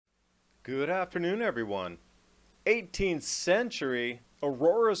Good afternoon, everyone. 18th century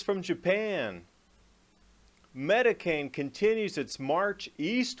auroras from Japan. Metacane continues its march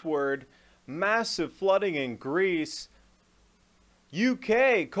eastward. Massive flooding in Greece.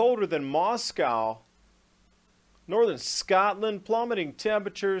 UK colder than Moscow. Northern Scotland plummeting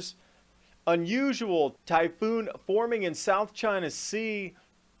temperatures. Unusual typhoon forming in South China Sea.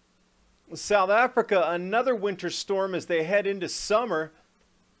 South Africa, another winter storm as they head into summer.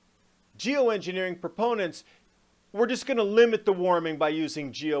 Geoengineering proponents, we're just going to limit the warming by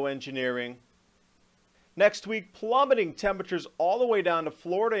using geoengineering. Next week, plummeting temperatures all the way down to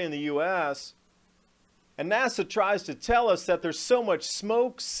Florida in the US. And NASA tries to tell us that there's so much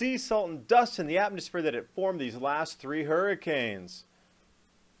smoke, sea salt, and dust in the atmosphere that it formed these last 3 hurricanes.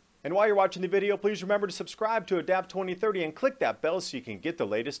 And while you're watching the video, please remember to subscribe to Adapt 2030 and click that bell so you can get the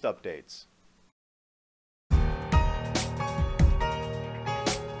latest updates.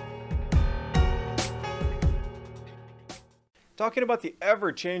 Talking about the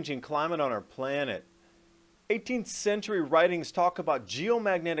ever-changing climate on our planet. 18th century writings talk about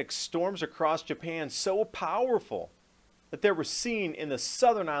geomagnetic storms across Japan so powerful that they were seen in the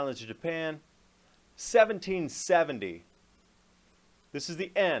southern islands of Japan. 1770. This is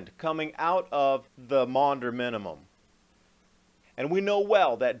the end coming out of the Maunder minimum. And we know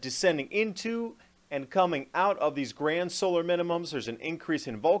well that descending into and coming out of these grand solar minimums, there's an increase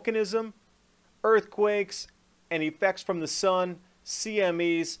in volcanism, earthquakes, and effects from the sun,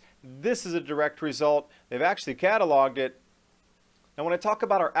 CMEs. This is a direct result. They've actually cataloged it. And when I talk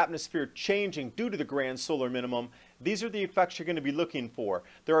about our atmosphere changing due to the grand solar minimum, these are the effects you're going to be looking for.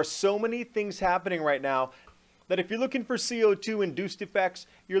 There are so many things happening right now that if you're looking for CO2 induced effects,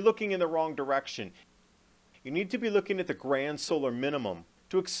 you're looking in the wrong direction. You need to be looking at the grand solar minimum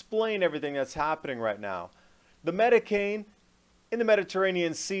to explain everything that's happening right now. The Metacane in the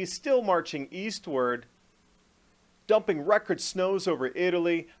Mediterranean Sea still marching eastward, dumping record snows over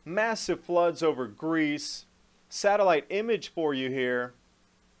Italy, massive floods over Greece. Satellite image for you here.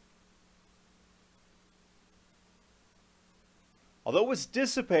 Although it's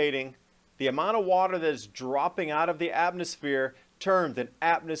dissipating, the amount of water that is dropping out of the atmosphere, termed an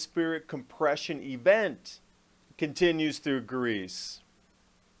atmospheric compression event, continues through Greece.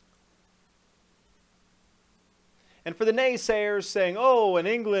 And for the naysayers saying, oh, in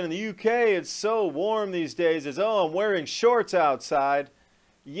England and the UK it's so warm these days, it's, oh, I'm wearing shorts outside.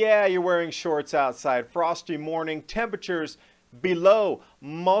 Yeah, you're wearing shorts outside. Frosty morning, temperatures below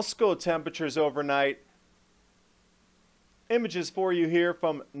Moscow temperatures overnight. Images for you here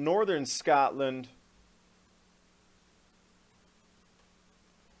from northern Scotland.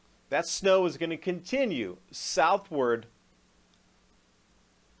 That snow is going to continue southward.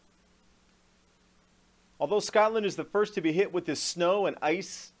 Although Scotland is the first to be hit with this snow and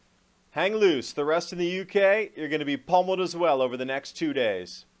ice, hang loose. The rest of the UK, you're going to be pummeled as well over the next 2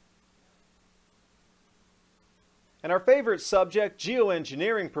 days. And our favorite subject,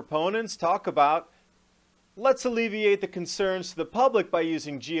 geoengineering proponents, talk about, let's alleviate the concerns to the public by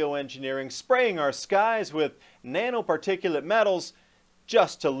using geoengineering, spraying our skies with nanoparticulate metals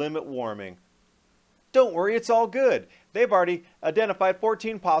just to limit warming. Don't worry, it's all good. They've already identified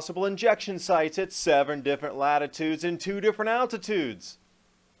 14 possible injection sites at 7 different latitudes and 2 different altitudes.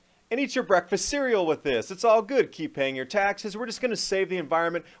 And eat your breakfast cereal with this. It's all good. Keep paying your taxes. We're just going to save the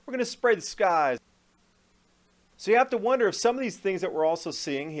environment. We're going to spray the skies. So you have to wonder if some of these things that we're also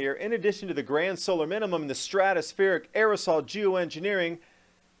seeing here, in addition to the grand solar minimum and the stratospheric aerosol geoengineering,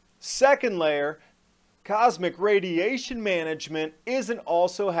 second layer, cosmic radiation management, isn't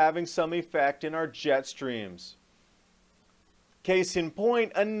also having some effect in our jet streams. Case in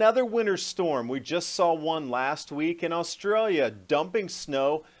point, another winter storm. We just saw one last week in Australia, dumping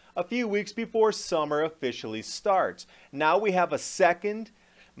snow a few weeks before summer officially starts. Now we have a second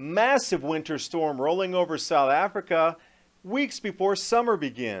massive winter storm rolling over South Africa weeks before summer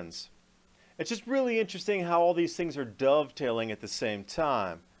begins. It's just really interesting how all these things are dovetailing at the same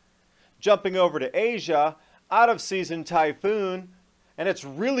time. Jumping over to Asia, out of season typhoon, and it's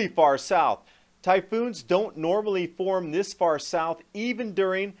really far south. Typhoons don't normally form this far south even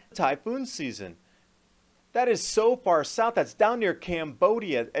during typhoon season. That is so far south, that's down near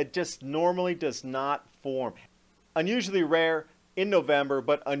Cambodia. It just normally does not form. Unusually rare in November,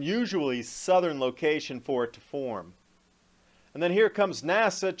 but unusually southern location for it to form. And then here comes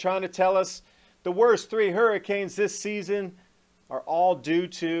NASA trying to tell us the worst 3 hurricanes this season are all due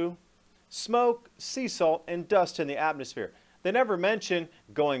to smoke, sea salt, and dust in the atmosphere. They never mention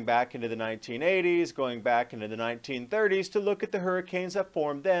going back into the 1980s, going back into the 1930s to look at the hurricanes that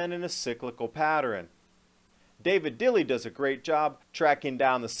formed then in a cyclical pattern. David Dilley does a great job tracking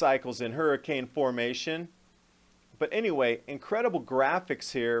down the cycles in hurricane formation. But anyway, incredible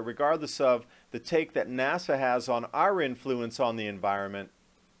graphics here, regardless of the take that NASA has on our influence on the environment.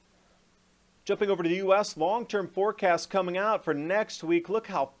 Jumping over to the U.S., long-term forecast coming out for next week. Look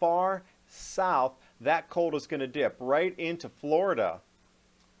how far south that cold is going to dip, right into Florida.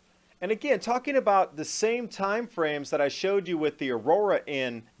 And again, talking about the same time frames that I showed you with the aurora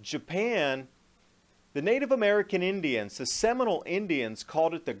in Japan, the Native American Indians, the Seminole Indians,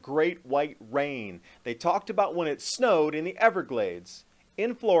 called it the Great White Rain. They talked about when it snowed in the Everglades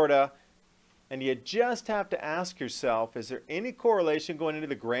in Florida, and you just have to ask yourself, is there any correlation going into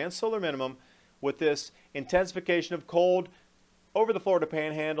the grand solar minimum with this intensification of cold over the Florida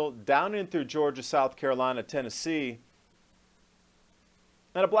Panhandle, down in through Georgia, South Carolina, Tennessee?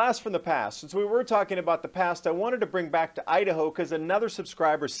 And a blast from the past. Since we were talking about the past, I wanted to bring back to Idaho because another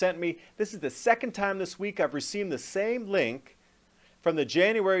subscriber sent me, this is the second time this week I've received the same link from the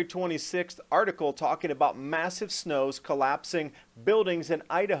January 26th article talking about massive snows collapsing buildings in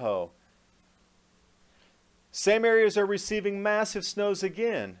Idaho. Same areas are receiving massive snows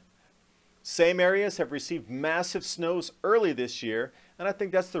again. Same areas have received massive snows early this year, and I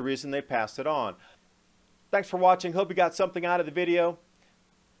think that's the reason they passed it on. Thanks for watching. Hope you got something out of the video.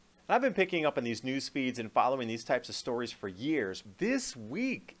 I've been picking up on these news feeds and following these types of stories for years. This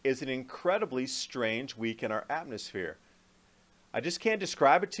week is an incredibly strange week in our atmosphere. I just can't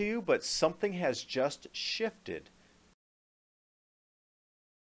describe it to you, but something has just shifted.